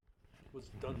was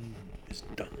done is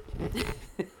done. It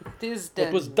is done.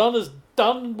 What was done is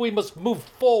done. We must move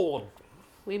forward.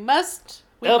 We must.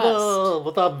 Ever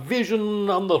with our vision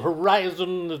on the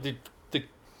horizon, the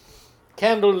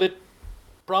candlelit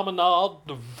promenade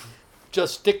of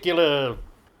gesticular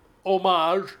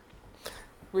homage.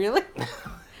 Really?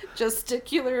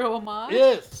 Gesticular homage?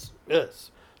 Yes,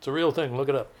 yes. It's a real thing. Look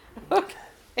it up. Okay.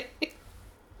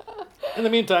 In the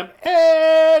meantime,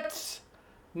 it's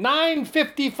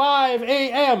 9:55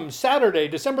 a.m. Saturday,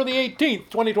 December the 18th,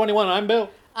 2021. I'm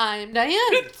Bill. I'm Diane.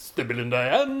 It's the Bill and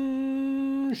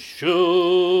Diane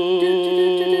Show.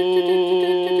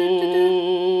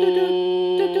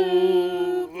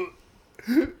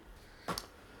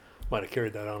 Might have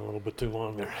carried that on a little bit too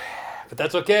long there. But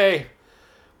that's okay.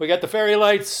 We got the fairy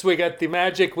lights, we got the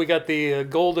magic, we got the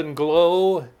golden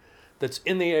glow that's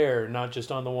in the air, not just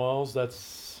on the walls.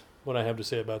 That's what I have to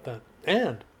say about that.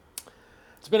 And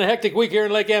it's been a hectic week here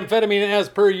in Lake Amphetamine as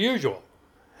per usual.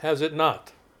 Has it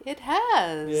not? It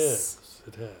has. Yes,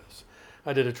 it has.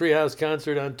 I did a Treehouse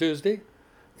concert on Tuesday.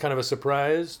 Kind of a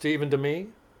surprise even to me.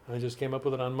 I just came up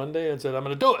with it on Monday and said, I'm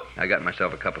going to do it. I got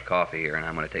myself a cup of coffee here, and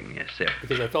I'm going to take me a sip.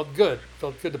 Because I felt good.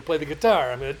 Felt good to play the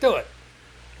guitar. I'm going to do it.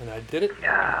 And I did it.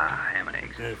 Ah, ham and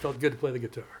eggs. And it felt good to play the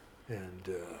guitar. And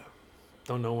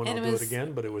don't know when I'll do it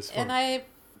again, but it was fun. And I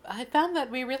found that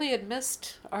we really had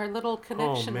missed our little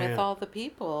connection with all the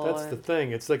people. That's the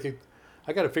thing. It's like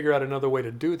I got to figure out another way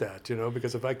to do that, you know,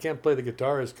 because if I can't play the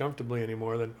guitar as comfortably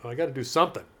anymore, then I got to do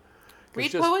something.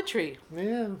 Read poetry.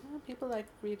 Yeah. Well, people like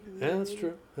reading. Yeah, that's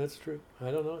true. That's true.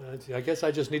 I don't know. I guess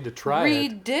I just need to try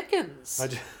Read Dickens.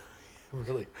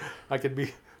 Really, I could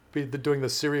be doing the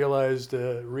serialized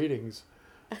readings.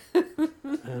 I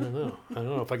don't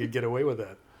know if I could get away with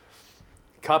that.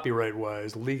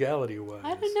 Copyright-wise, legality-wise.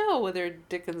 I don't know whether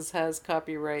Dickens has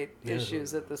copyright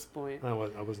issues at this point. I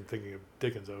wasn't thinking of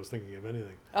Dickens. I was thinking of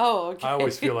anything. Oh, okay. I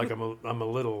always feel like but I'm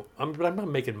not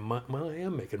making money. Well, I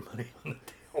am making money on the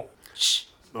deal. Shh.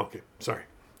 Okay, sorry.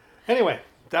 Anyway,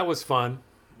 that was fun,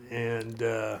 and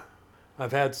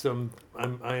I've had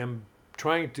I am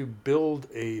trying to build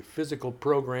a physical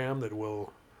program that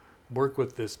will work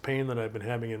with this pain that I've been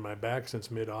having in my back since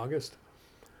mid-August.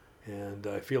 And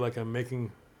I feel like I'm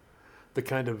making the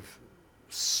kind of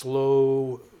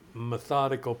slow,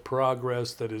 methodical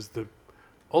progress that is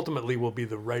ultimately will be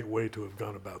the right way to have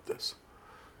gone about this.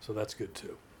 So that's good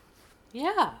too.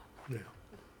 Yeah. Yeah.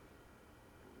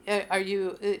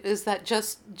 Is that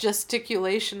just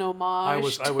gesticulation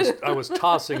homage? I was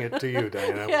tossing it to you,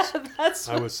 Diane.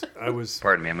 I was.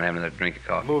 Pardon me, I'm gonna have another drink of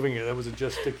coffee. Moving it. That was a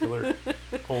gesticular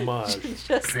homage.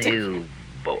 You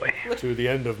boy. To the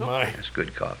end of That's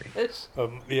good coffee.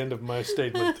 The end of my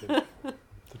statement,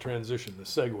 the transition, the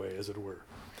segue, as it were.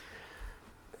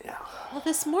 Yeah. Well,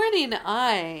 this morning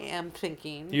I am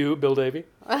thinking. You, Bill Davey?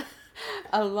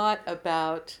 A lot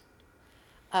about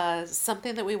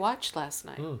something that we watched last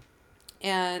night.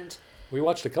 And we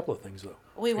watched a couple of things, though.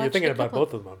 You're thinking about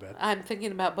both of them, I bet. I'm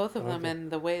thinking about both of them and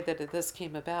the way that this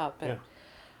came about. But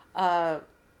yeah.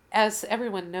 As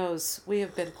everyone knows, we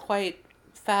have been quite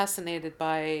fascinated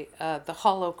by the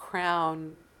Hollow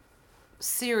Crown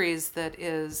series that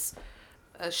is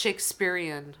a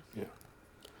Shakespearean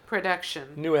production.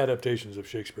 New adaptations of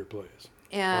Shakespeare plays.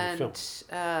 And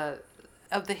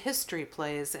of the history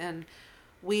plays. And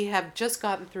we have just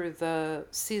gotten through the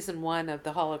season 1 of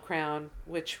the Hollow Crown,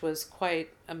 which was quite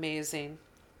amazing.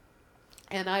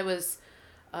 And I was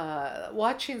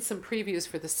watching some previews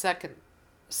for the second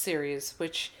series,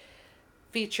 which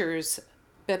features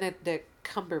Benedict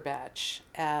Cumberbatch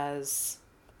as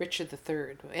Richard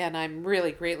III. And I'm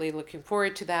really greatly looking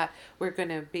forward to that. We're going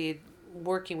to be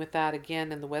working with that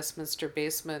again in the Westminster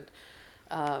Basement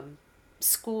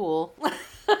School.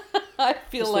 I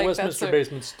feel it's like the Westminster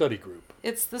Basement Study Group.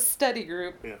 It's the study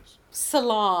group. Yes.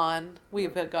 Salon.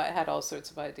 We've had all sorts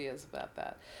of ideas about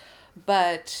that.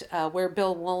 But where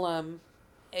Bill Woolham,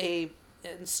 a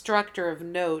instructor of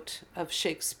note of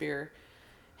Shakespeare,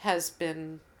 has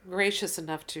been gracious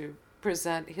enough to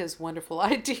present his wonderful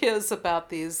ideas about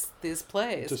these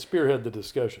plays. To spearhead the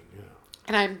discussion, yeah.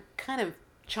 And I'm kind of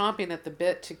chomping at the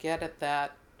bit to get at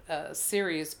that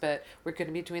series, but we're going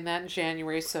to be doing that in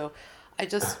January, so I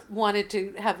just wanted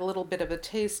to have a little bit of a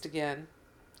taste again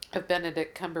of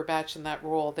Benedict Cumberbatch in that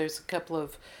role. There's a couple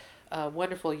of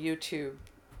wonderful YouTube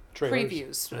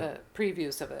previews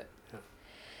of it. Yeah.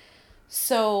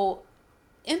 So,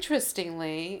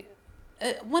 interestingly,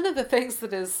 one of the things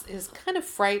that is kind of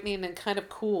frightening and kind of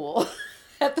cool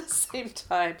at the same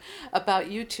time about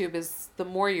YouTube is the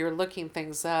more you're looking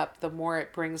things up, the more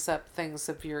it brings up things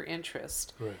of your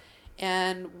interest. Right.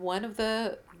 And one of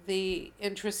the the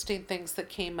interesting things that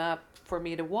came up for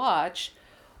me to watch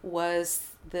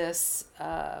was this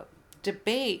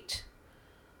debate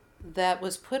that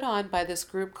was put on by this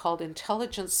group called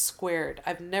Intelligence Squared.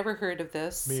 I've never heard of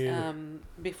this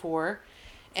before.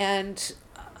 And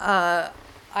I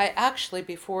actually,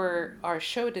 before our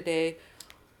show today,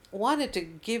 wanted to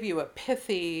give you a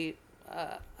pithy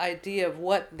idea of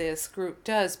what this group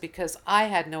does, because I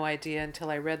had no idea until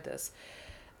I read this.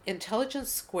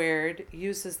 Intelligence Squared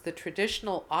uses the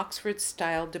traditional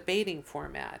Oxford-style debating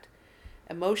format.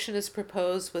 A motion is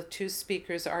proposed with two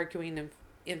speakers arguing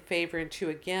in favor and two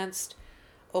against.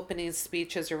 Opening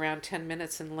speech is around 10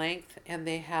 minutes in length, and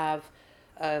they have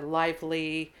a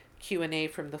lively Q&A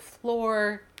from the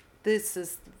floor. This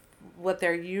is what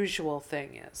their usual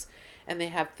thing is. And they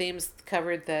have themes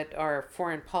covered that are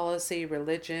foreign policy,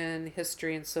 religion,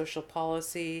 history and social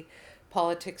policy,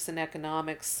 politics and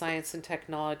economics, science and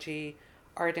technology,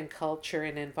 art and culture,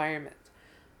 and environment.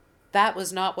 That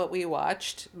was not what we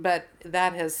watched, but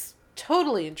that has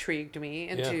totally intrigued me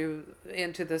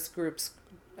into this group's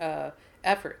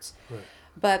efforts. Right.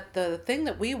 But the thing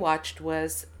that we watched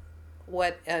was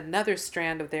what another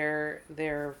strand of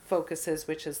their focus is,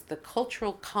 which is the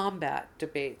cultural combat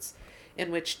debates,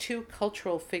 in which two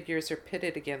cultural figures are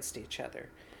pitted against each other.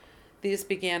 These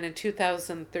began in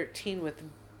 2013 with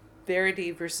Verdi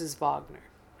versus Wagner.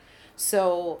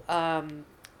 So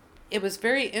it was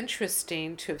very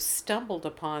interesting to have stumbled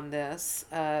upon this.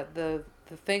 The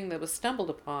thing that was stumbled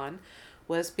upon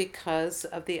was because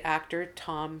of the actor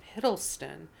Tom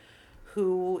Hiddleston,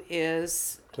 who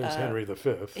plays Henry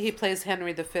V. He plays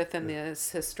Henry V in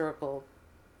this historical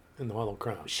in the Hollow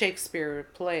Crown Shakespeare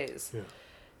plays. Yeah.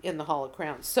 In the Hall of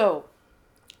Crown. So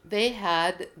they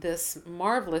had this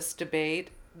marvelous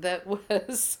debate that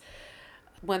was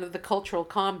one of the cultural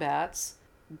combats,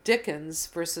 Dickens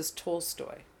versus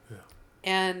Tolstoy. Yeah.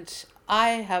 And I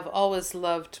have always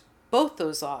loved both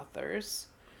those authors,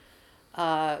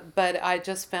 but I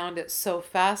just found it so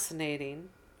fascinating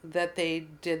that they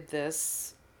did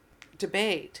this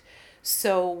debate.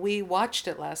 So we watched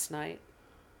it last night,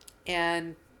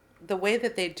 and the way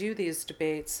that they do these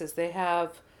debates is they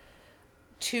have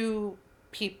two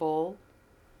people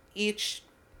each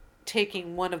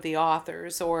taking one of the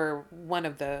authors or one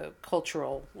of the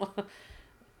cultural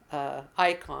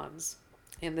icons.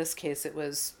 In this case, it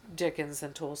was Dickens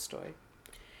and Tolstoy.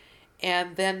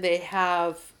 And then they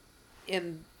have,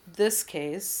 in this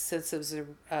case, since it was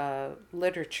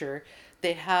literature,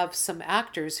 they have some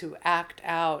actors who act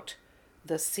out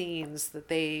the scenes that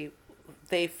they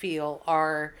feel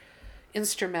are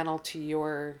instrumental to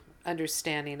your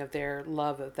understanding of their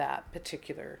love of that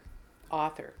particular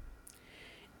author.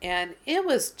 And it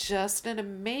was just an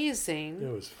amazing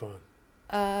It was fun.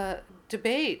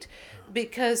 debate,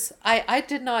 because I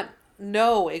did not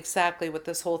know exactly what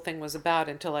this whole thing was about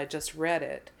until I just read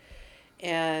it.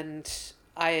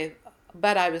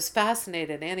 But I was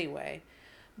fascinated anyway,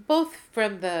 both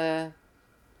from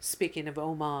speaking of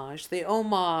homage, the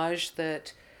homage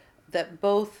that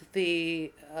both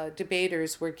the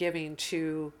debaters were giving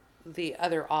to the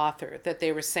other author, that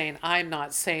they were saying, I'm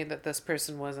not saying that this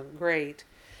person wasn't great,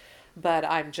 but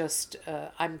I'm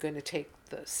going to take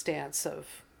the stance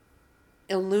of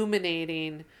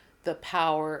illuminating the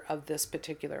power of this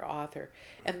particular author.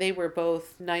 And they were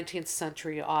both 19th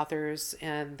century authors,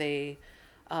 and they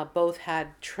both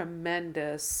had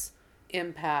tremendous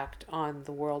impact on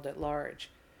the world at large.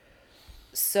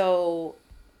 So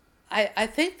I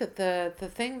think that the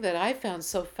thing that I found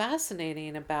so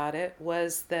fascinating about it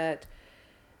was that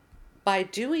by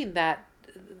doing that,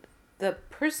 the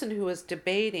person who was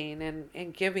debating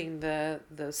and giving the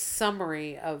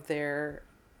summary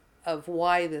of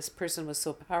why this person was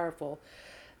so powerful,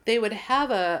 they would have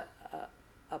a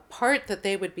part that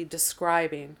they would be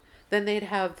describing, then they'd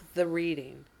have the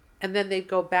reading, and then they'd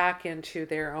go back into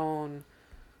their own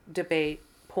debate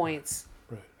points,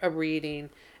 Right. a reading,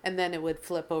 and then it would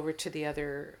flip over to the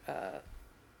other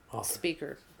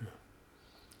speaker. Yeah.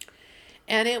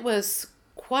 And it was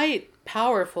quite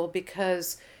powerful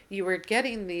because you were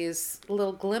getting these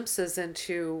little glimpses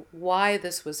into why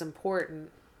this was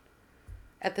important,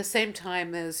 at the same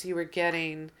time as you were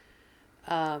getting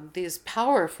these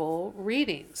powerful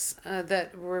readings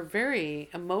that were very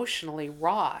emotionally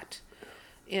wrought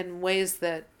in ways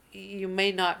that you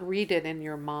may not read it in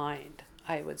your mind,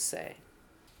 I would say.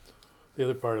 The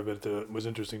other part of it that was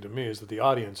interesting to me is that the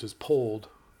audience is polled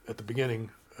at the beginning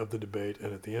of the debate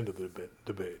and at the end of the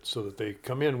debate, so that they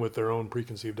come in with their own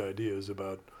preconceived ideas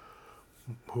about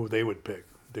who they would pick,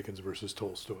 Dickens versus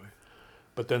Tolstoy.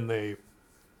 But then they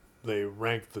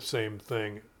rank the same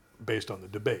thing based on the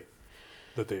debate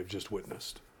that they've just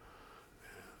witnessed.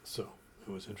 So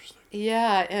it was interesting.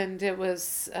 Yeah, and it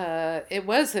was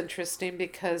interesting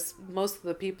because most of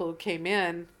the people who came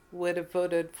in would have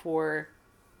voted for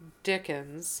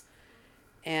Dickens,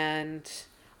 and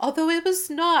although it was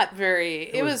not very,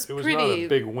 it was It was not a pretty.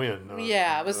 big win.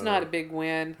 Yeah, it was not a big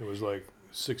win It was like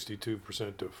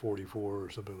 62% to 44 or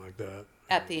something like that.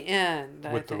 at the end.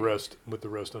 With the rest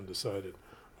undecided.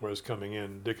 Whereas coming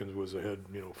in, Dickens was ahead,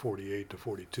 48 to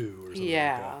 42 or something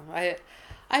Yeah, like that.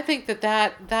 I think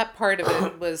that part of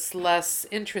it was less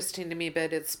interesting to me,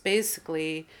 but it's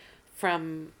basically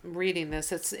from reading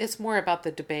this, it's more about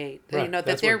the debate. Right, You know, that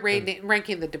that's they're what-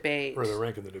 ranking the debate. Or they're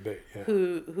ranking the debate, yeah.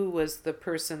 Who was the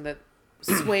person that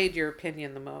swayed your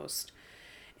opinion the most?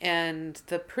 And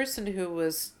the person who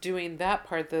was doing that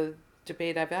part of the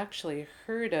debate, I've actually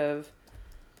heard of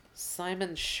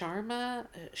Simon Sharma.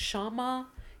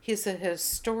 He's a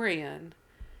historian.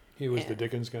 He was the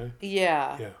Dickens guy?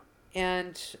 Yeah. Yeah.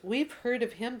 And we've heard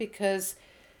of him because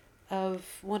of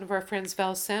one of our friends,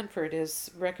 Val Sanford,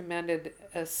 has recommended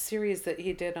a series that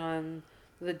he did on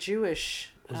the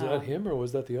Jewish. Was that him or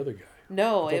was that the other guy?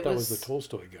 No, I thought it that was the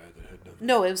Tolstoy guy that had done that.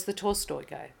 No, it was the Tolstoy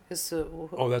guy.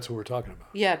 Oh, that's what we're talking about.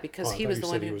 Yeah, because I he thought was you the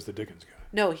said one he who. was the Dickens guy.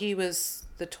 No, he was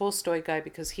the Tolstoy guy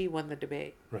because he won the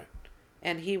debate. Right.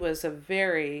 And he was a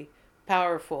very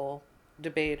powerful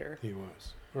debater. He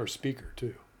was. Or speaker,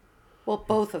 too. Well,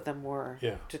 both of them were,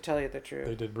 Yeah. to tell you the truth.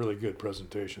 They did really good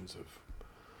presentations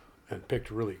and picked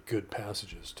really good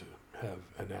passages to have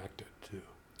enacted, too.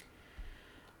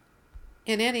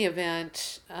 In any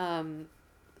event,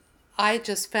 I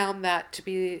just found that to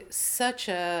be such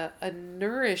a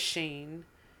nourishing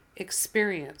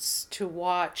experience to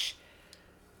watch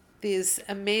these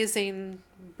amazing,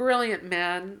 brilliant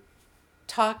men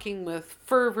talking with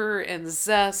fervor and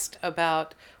zest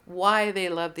about why they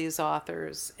love these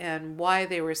authors and why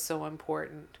they were so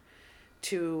important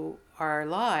to our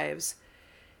lives.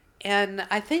 And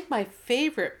I think my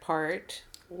favorite part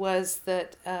was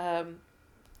that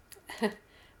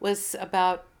was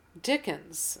about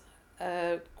Dickens,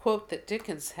 a quote that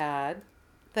Dickens had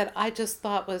that I just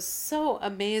thought was so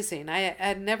amazing. I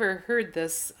had never heard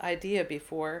this idea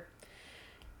before.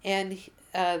 And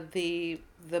the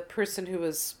person who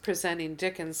was presenting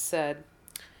Dickens said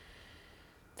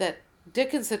that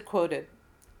Dickens had quoted,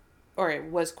 or it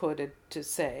was quoted to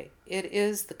say, "It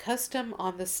is the custom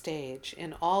on the stage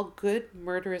in all good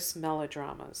murderous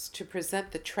melodramas to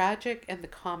present the tragic and the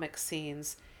comic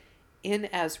scenes in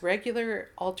as regular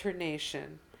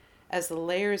alternation as the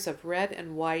layers of red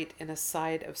and white in a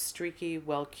side of streaky,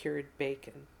 well-cured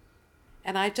bacon."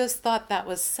 And I just thought that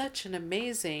was such an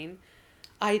amazing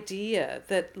idea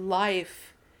that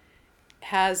life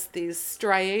has these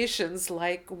striations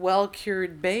like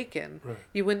well-cured bacon. Right.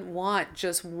 You wouldn't want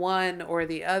just one or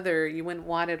the other. You wouldn't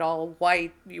want it all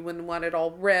white. You wouldn't want it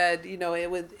all red.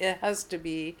 It has to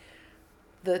be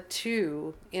the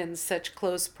two in such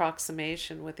close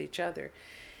proximation with each other.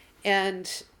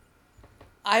 And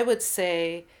I would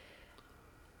say,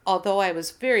 although I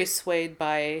was very swayed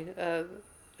by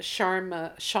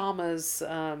Sharma's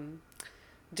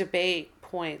debate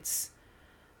points,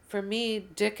 for me,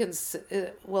 Dickens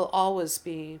will always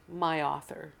be my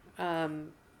author.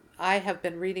 I have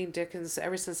been reading Dickens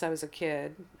ever since I was a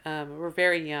kid. We're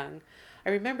very young. I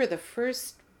remember the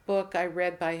first book I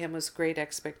read by him was Great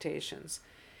Expectations.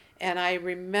 And I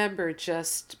remember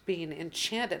just being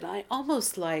enchanted. I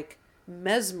almost like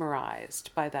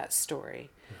mesmerized by that story.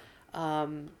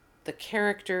 The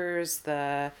characters,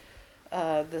 the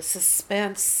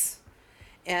suspense.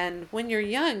 And when you're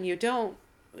young,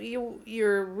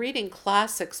 you're reading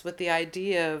classics with the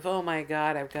idea of, oh my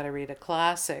God, I've got to read a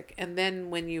classic. And then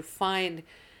when you find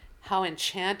how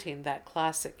enchanting that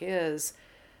classic is,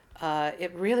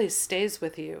 it really stays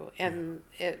with you. And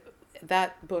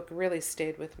that book really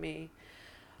stayed with me.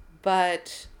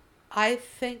 But I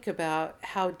think about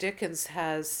how Dickens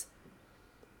has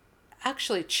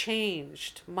actually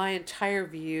changed my entire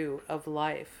view of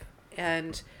life.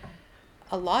 And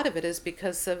a lot of it is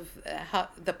because of how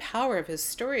the power of his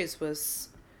stories was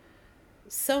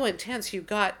so intense. You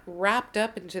got wrapped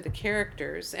up into the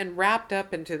characters and wrapped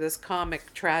up into this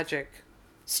comic tragic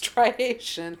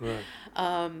striation. Right.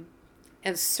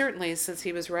 And certainly since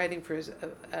he was writing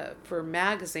for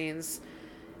magazines,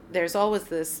 there's always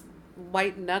this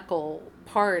white knuckle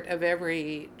part of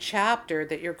every chapter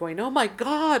that you're going, oh my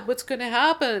God, what's going to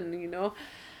happen?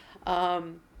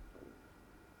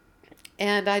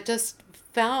 And I just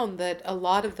found that a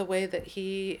lot of the way that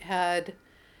he had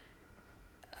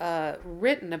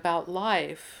written about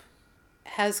life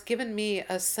has given me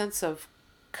a sense of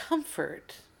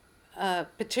comfort,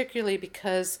 particularly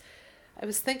because I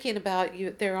was thinking about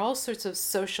you. There are all sorts of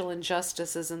social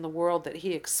injustices in the world that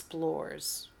he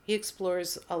explores. He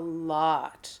explores a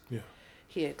lot. Yeah.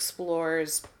 He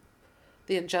explores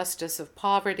the injustice of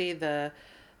poverty, the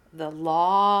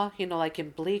law, like in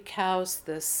Bleak House,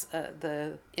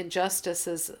 the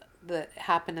injustices that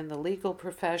happen in the legal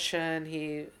profession.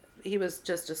 He was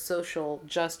just a social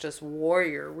justice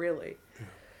warrior, really. Yeah.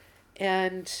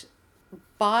 And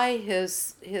by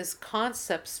his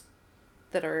concepts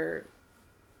that are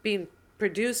being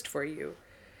produced for you,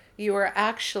 you are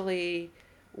actually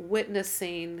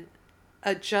witnessing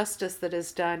a justice that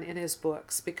is done in his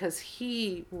books, because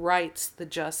he writes the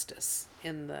justice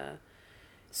in the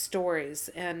stories.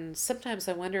 And sometimes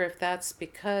I wonder if that's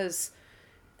because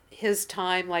his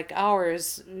time, like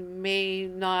ours, you may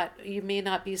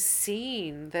not be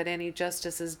seeing that any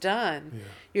justice is done. Yeah.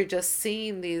 You're just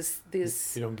seeing these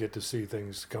You don't get to see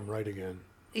things come right again.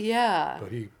 Yeah.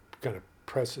 But he kind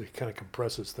of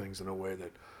compresses things in a way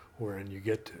that wherein you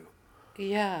get to.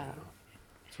 Yeah.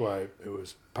 That's why it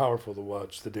was powerful to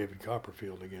watch the David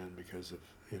Copperfield again, because of,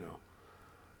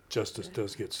 justice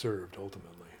does get served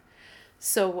ultimately.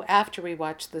 So after we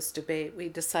watched this debate, we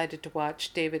decided to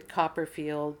watch David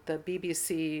Copperfield, the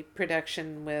BBC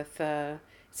production with,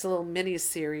 it's a little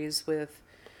mini-series with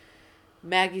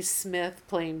Maggie Smith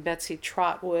playing Betsy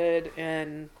Trotwood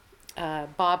and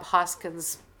Bob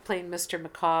Hoskins playing Mr.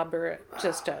 Macabre.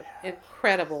 Just an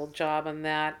incredible job on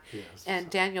that. Yes. And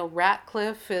Daniel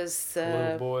Radcliffe is...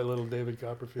 little boy, little David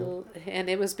Copperfield. And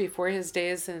it was before his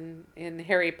days in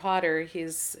Harry Potter.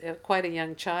 He's quite a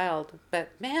young child. But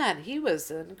man, he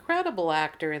was an incredible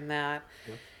actor in that.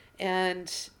 Yep.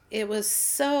 And it was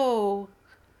so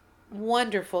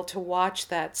wonderful to watch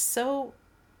that. So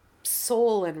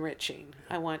soul enriching,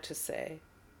 I want to say.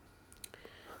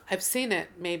 I've seen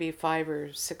it maybe 5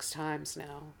 or 6 times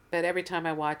now, but every time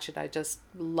I watch it, I just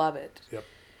love it. Yep.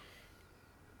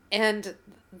 And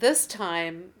this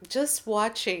time, just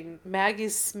watching Maggie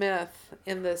Smith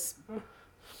in this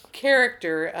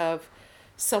character of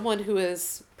someone who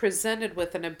is presented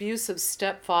with an abusive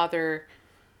stepfather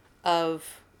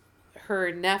of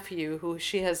her nephew, who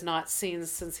she has not seen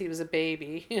since he was a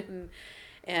baby,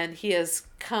 and he has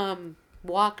run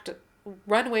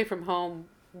away from home,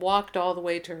 walked all the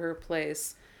way to her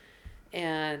place,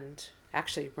 and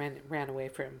actually ran away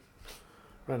from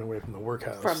the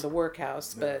workhouse. From the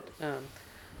workhouse, Yeah.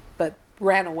 but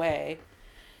ran away,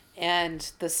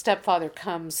 and the stepfather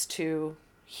comes to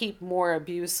heap more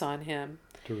abuse on him.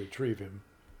 To retrieve him.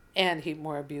 And heap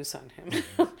more abuse on him.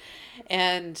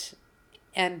 and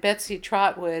Betsy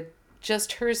Trotwood,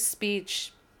 just her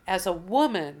speech as a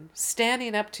woman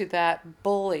standing up to that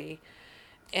bully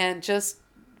and just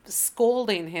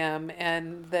scolding him,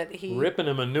 and that he... ripping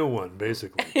him a new one,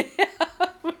 basically.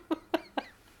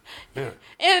 Yeah.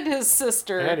 And his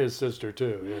sister. And his sister,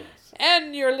 too, yes.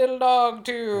 And your little dog,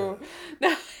 too. Yeah.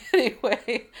 No,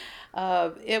 anyway,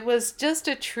 it was just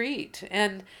a treat.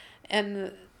 And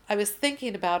I was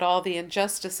thinking about all the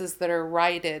injustices that are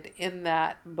righted in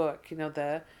that book.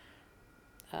 The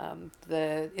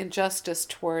injustice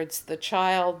towards the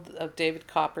child of David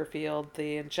Copperfield,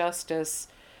 the injustice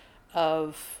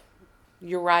of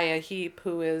Uriah Heep,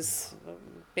 who is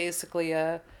basically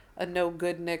a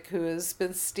no-goodnik who has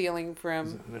been stealing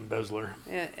from... An embezzler.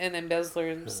 An embezzler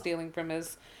and stealing from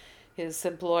his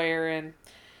employer,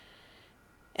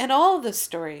 and all the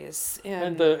stories.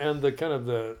 And the kind of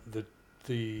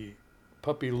the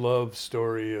puppy love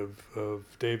story of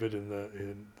David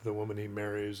and the woman he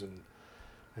marries,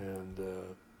 and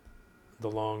the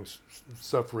long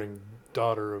suffering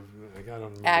daughter of, I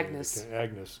don't remember,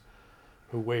 Agnes,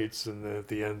 who waits, and at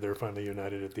the end they're finally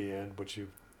united at the end, but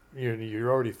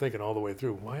you're already thinking all the way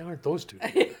through, why aren't those two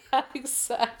together? Yeah,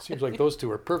 exactly. Seems like those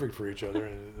two are perfect for each other,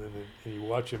 and you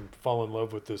watch him fall in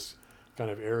love with this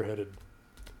kind of airheaded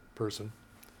person.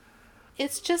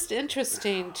 It's just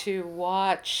interesting to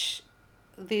watch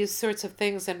these sorts of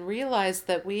things and realize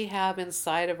that we have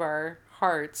inside of our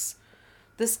hearts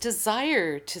this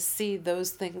desire to see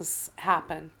those things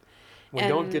happen. We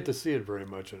don't get to see it very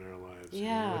much in our lives.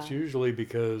 Yeah. It's usually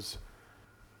because,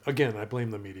 again, I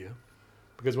blame the media.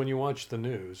 Because when you watch the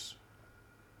news,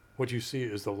 what you see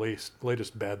is the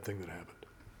latest bad thing that happened.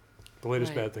 The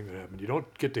latest bad thing that happened. You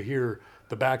don't get to hear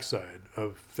the backside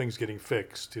of things getting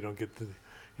fixed. You don't get to,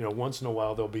 once in a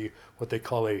while there'll be what they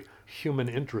call a human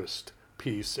interest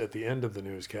piece at the end of the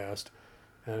newscast.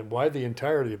 And why the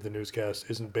entirety of the newscast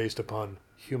isn't based upon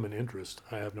human interest,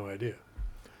 I have no idea.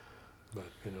 But,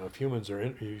 if humans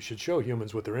you should show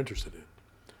humans what they're interested in.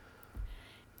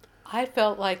 I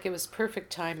felt like it was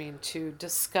perfect timing to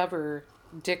discover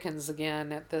Dickens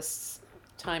again at this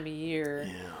time of year.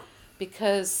 Yeah.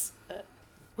 because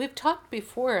we've talked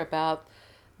before about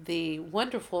the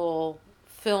wonderful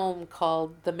film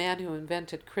called The Man Who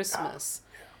Invented Christmas.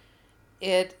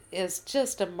 It is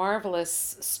just a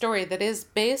marvelous story that is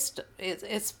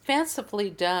it's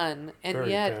fancifully done, and Very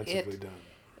yet fancifully done.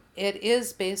 it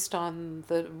is based on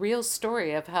the real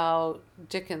story of how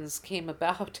Dickens came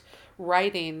about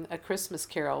writing A Christmas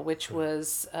Carol, which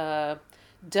was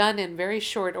done in very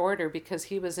short order because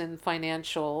he was in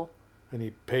financial. And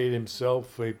he paid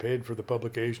himself. He paid for the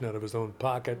publication out of his own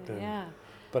pocket. And, Yeah.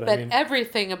 But But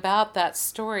everything about that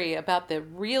story, about the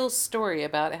real story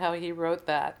about how he wrote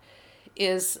that,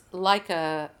 is like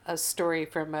a story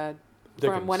from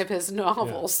Dickens. one of his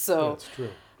novels. So that's true.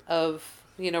 of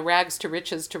rags to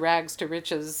riches to rags to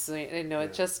riches.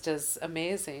 It just is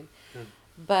amazing. Yeah.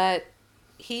 But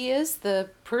he is the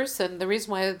person. The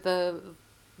reason why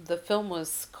the film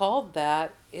was called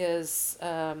that is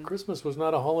Christmas was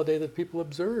not a holiday that people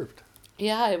observed.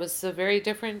 yeah, it was a very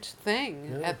different thing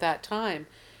Yeah. at that time.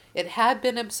 It had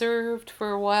been observed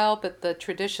for a while, but the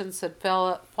traditions had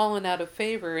fallen out of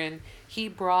favor, and he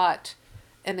brought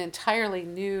an entirely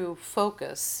new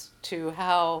focus to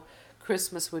how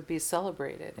Christmas would be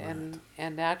celebrated,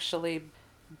 and actually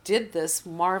did this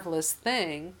marvelous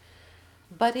thing.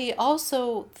 But he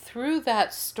also, through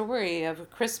that story of A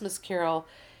Christmas Carol,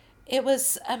 it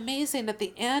was amazing. At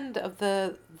the end of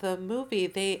the movie,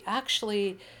 they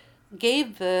actually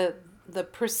gave the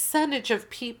percentage of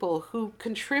people who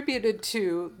contributed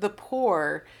to the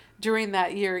poor during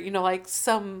that year, like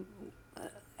some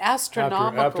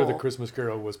astronomical. After the Christmas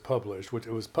Carol was published, which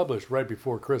it was published right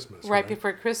before Christmas. Right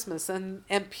before Christmas, and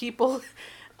people.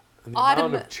 And the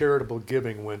amount of charitable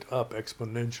giving went up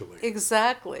exponentially.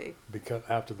 Exactly. Because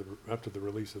after the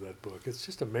release of that book, it's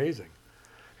just amazing,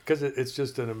 because it's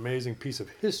just an amazing piece of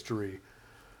history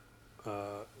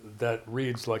that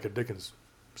reads like a Dickens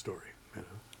story.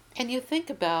 And you think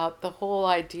about the whole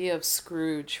idea of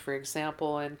Scrooge, for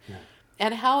example,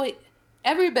 and how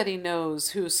everybody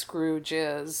knows who Scrooge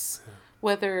is,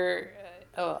 whether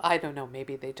I don't know,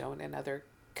 maybe they don't in other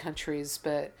countries,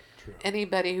 but True.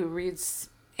 Anybody who reads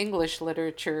English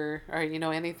literature or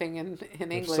anything in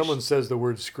English, If someone says the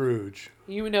word Scrooge,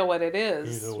 you know what it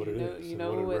is. you know what it is. You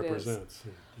know and who what it it is. represents.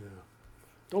 Yeah.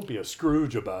 Don't be a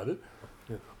Scrooge about it.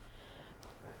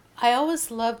 I always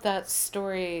loved that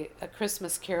story, A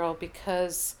Christmas Carol,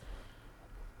 because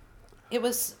it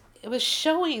was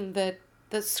showing that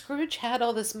Scrooge had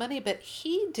all this money, but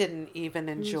he didn't even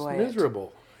enjoy it. He was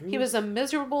miserable. He was a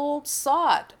miserable old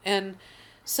sot, and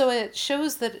so it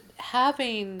shows that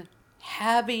having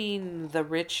the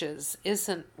riches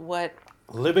isn't what.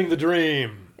 Living the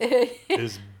dream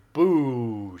is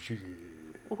bougie.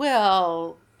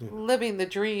 Well, living the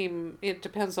dream, it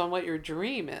depends on what your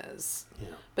dream is. Yeah.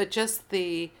 But just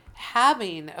the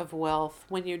having of wealth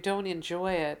when you don't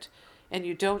enjoy it and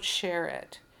you don't share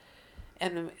it.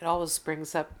 And it always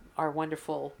brings up our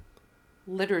wonderful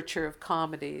literature of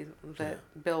comedy that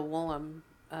Bill Woolham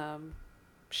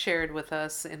shared with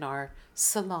us in our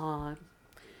salon.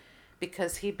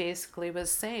 Because he basically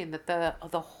was saying that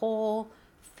the whole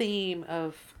theme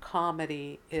of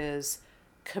comedy is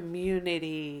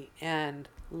community and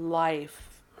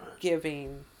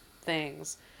life-giving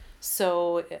things.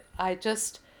 So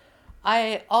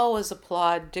I always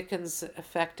applaud Dickens'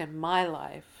 effect in my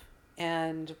life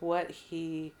and what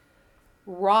he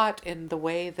wrought in the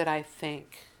way that I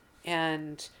think.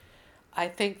 And I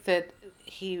think that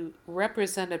he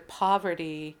represented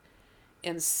poverty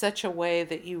in such a way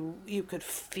that you could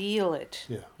feel it.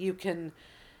 Yeah. You can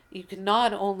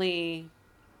not only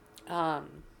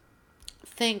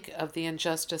think of the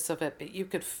injustice of it, but you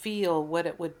could feel what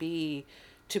it would be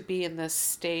to be in this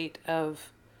state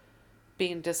of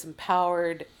being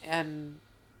disempowered and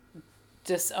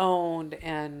disowned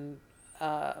and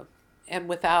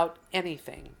without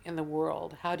anything in the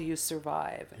world. How do you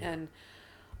survive? Yeah. And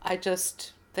I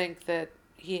just think that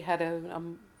he had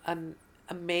an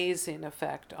amazing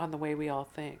effect on the way we all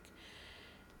think.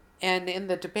 And in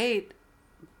the debate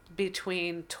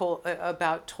between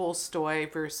about Tolstoy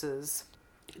versus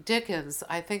Dickens,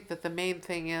 I think that the main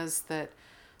thing is that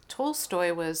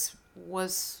Tolstoy was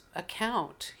a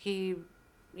count. He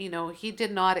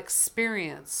did not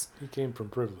experience. He came from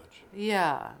privilege.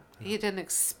 Yeah, he didn't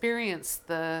experience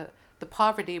the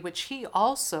poverty which he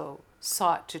also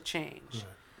sought to change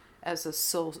as a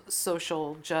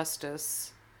social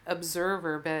justice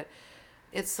observer. But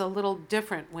it's a little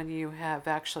different when you have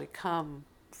actually come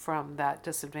from that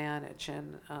disadvantage,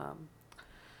 and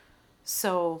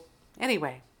so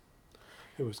anyway.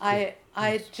 It was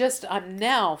I'm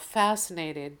now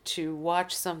fascinated to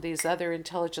watch some of these other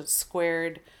Intelligence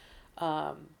Squared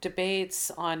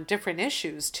debates on different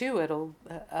issues too. It'll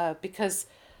because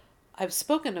I've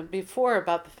spoken before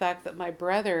about the fact that my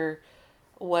brother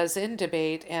was in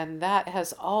debate, and that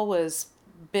has always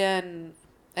been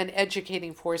an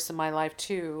educating force in my life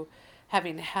too,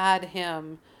 having had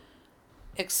him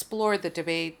explore the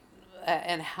debate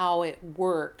and how it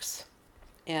works,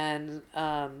 and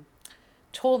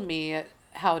told me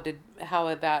how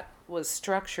that was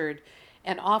structured.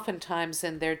 And oftentimes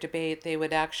in their debate, they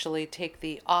would actually take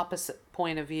the opposite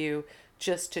point of view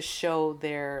just to show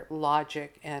their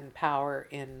logic and power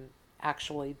in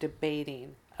actually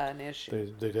debating an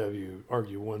issue. They'd have you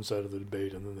argue one side of the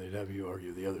debate, and then they'd have you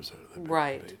argue the other side of the debate.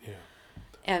 Right. Yeah.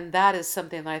 And that is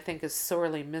something that I think is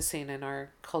sorely missing in our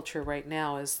culture right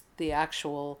now, is the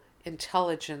actual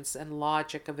intelligence and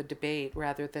logic of a debate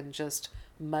rather than just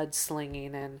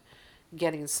mudslinging and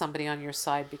getting somebody on your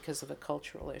side because of a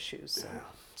cultural issue. So. Yeah.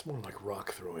 It's more like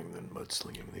rock throwing than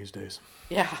mudslinging these days.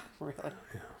 Yeah, really.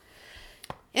 Yeah.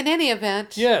 In any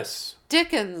event, Yes.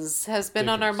 Dickens has been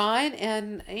on our Dickens. mind,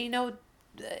 and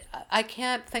I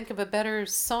can't think of a better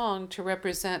song to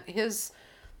represent his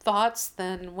thoughts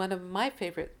than one of my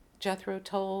favorite Jethro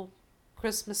Tull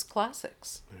Christmas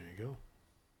classics. There you go.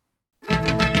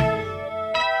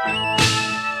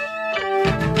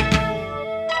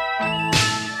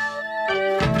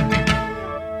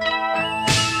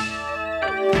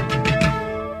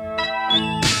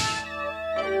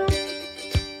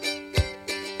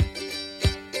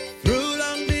 Through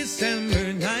long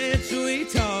December nights we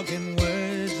talk in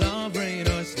words of rain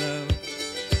or snow,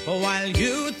 while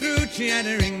you through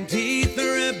chattering teeth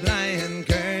reply and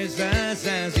curse us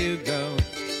as you go.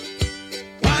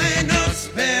 Why not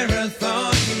spare a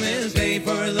thought in this day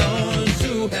for those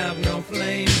who have no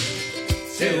flame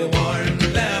to warm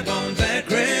their bones at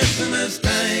Christmas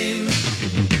time?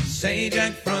 Say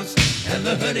Jack Frost and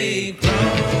the Hoodie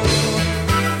Crow.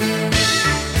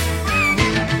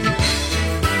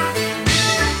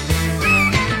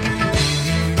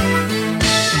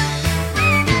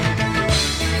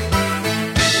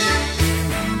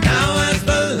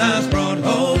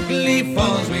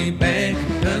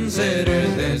 Consider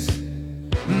this: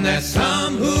 there's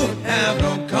some who have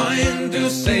no coin to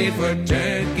save for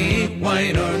turkey,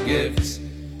 wine, or gifts.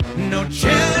 No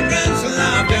children's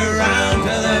loved around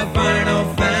to the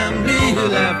final family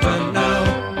left to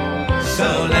know.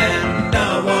 So lend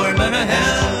a warm and a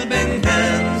helping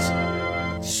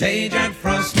hand, say Jack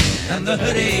Frost and the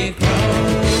Hoodie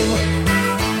Crow.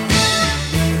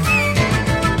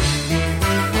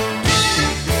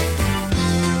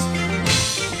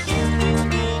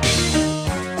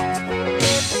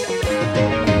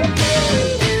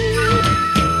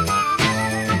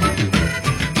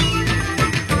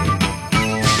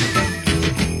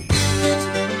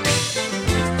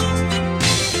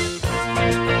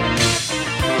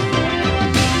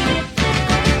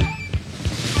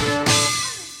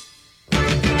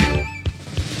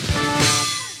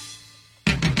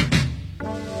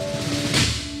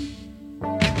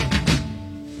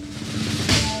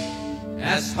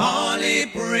 As holly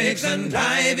prigs and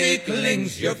ivy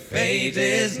clings, your fate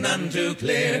is none too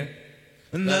clear.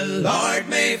 The Lord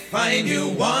may find you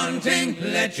wanting,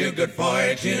 let your good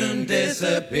fortune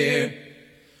disappear.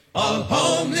 All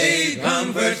homely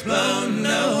comforts blown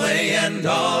away, and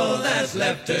all that's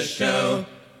left to show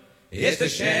is to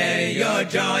share your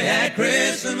joy at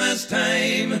Christmas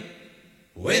time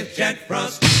with Jack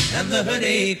Frost and the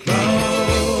Hoodie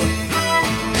Crow.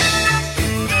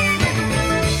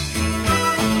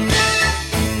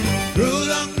 Through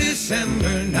long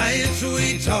December nights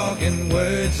we talk in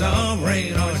words of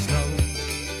rain or snow,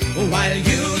 while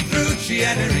you through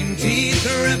chattering teeth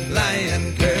reply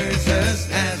and curse us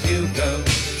as you go.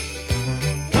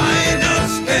 Why not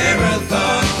spare a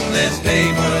thought this day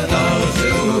for those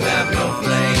who have no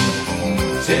flame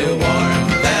to warm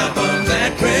their bones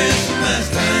at Christmas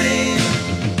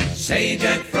time? Say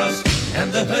Jack Frost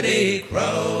and the Hoodie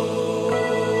Crow.